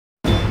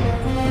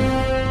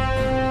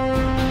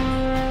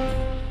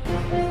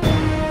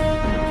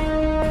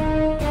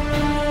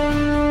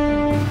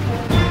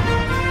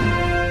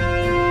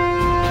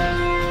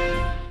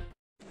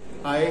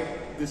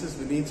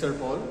Vineet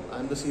Sirpaul.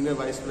 I'm the Senior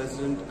Vice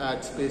President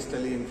at Space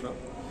Teleinfra.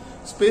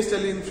 Space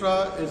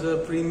Teleinfra is a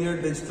premier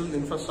digital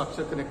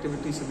infrastructure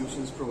connectivity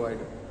solutions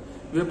provider.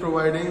 We are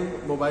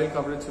providing mobile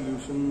coverage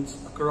solutions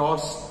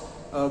across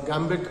a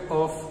gambit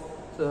of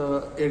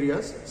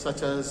areas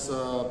such as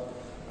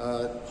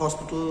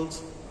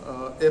hospitals,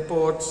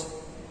 airports,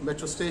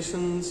 metro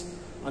stations,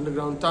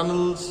 underground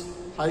tunnels,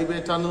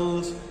 highway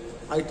tunnels,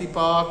 IT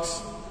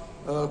parks,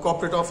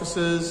 corporate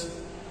offices.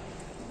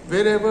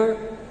 Wherever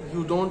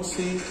you don't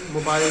see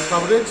mobile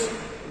coverage,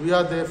 we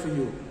are there for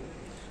you.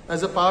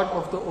 As a part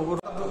of the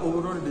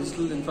overall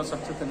digital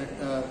infrastructure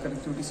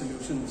connectivity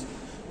solutions,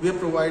 we are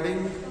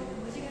providing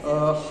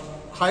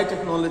high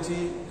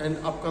technology and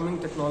upcoming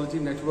technology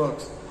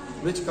networks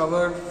which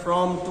cover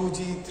from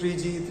 2G,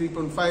 3G,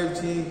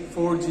 3.5G,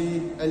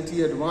 4G,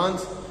 LTE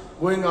Advanced,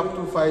 going up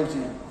to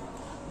 5G.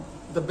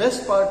 The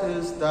best part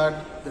is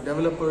that the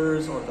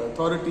developers or the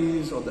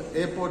authorities or the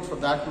airports for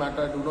that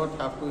matter do not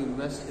have to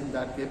invest in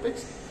that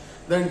capex.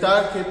 The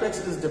entire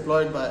capex is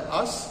deployed by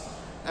us,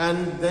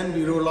 and then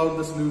we roll out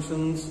the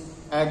solutions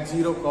at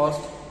zero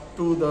cost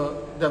to the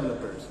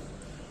developers.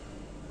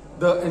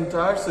 The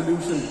entire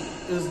solution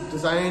is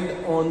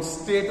designed on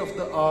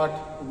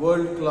state-of-the-art,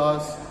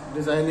 world-class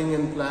designing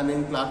and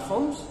planning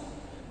platforms,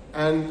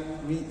 and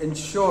we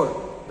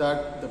ensure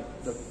that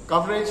the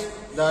coverage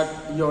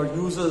that your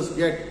users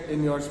get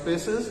in your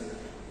spaces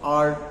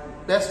are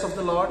best of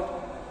the lot,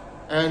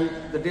 and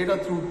the data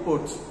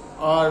throughputs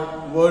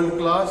are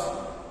world-class,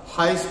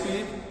 high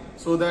speed,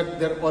 so that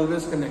they're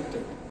always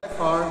connected. By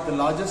far the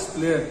largest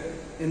player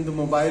in the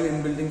mobile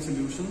in-building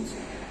solutions,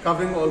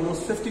 covering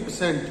almost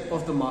 50%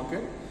 of the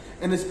market,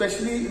 and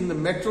especially in the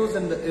metros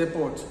and the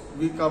airports,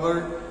 we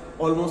cover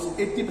almost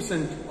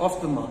 80% of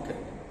the market.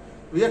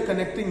 We are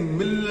connecting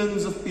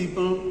millions of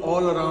people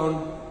all around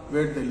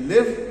where they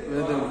live,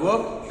 where they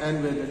work,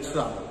 and where they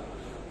travel.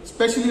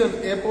 Especially on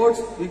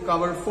airports, we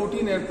cover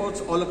 14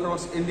 airports all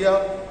across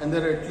India, and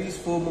there are at least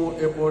 4 more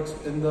airports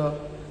in the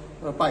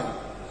pipe.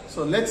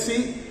 So let's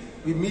see,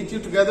 we meet you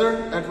together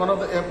at one of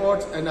the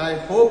airports, and I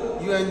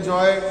hope you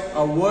enjoy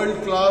a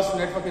world-class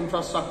network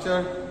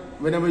infrastructure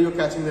whenever you're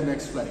catching the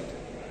next flight.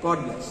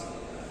 God bless.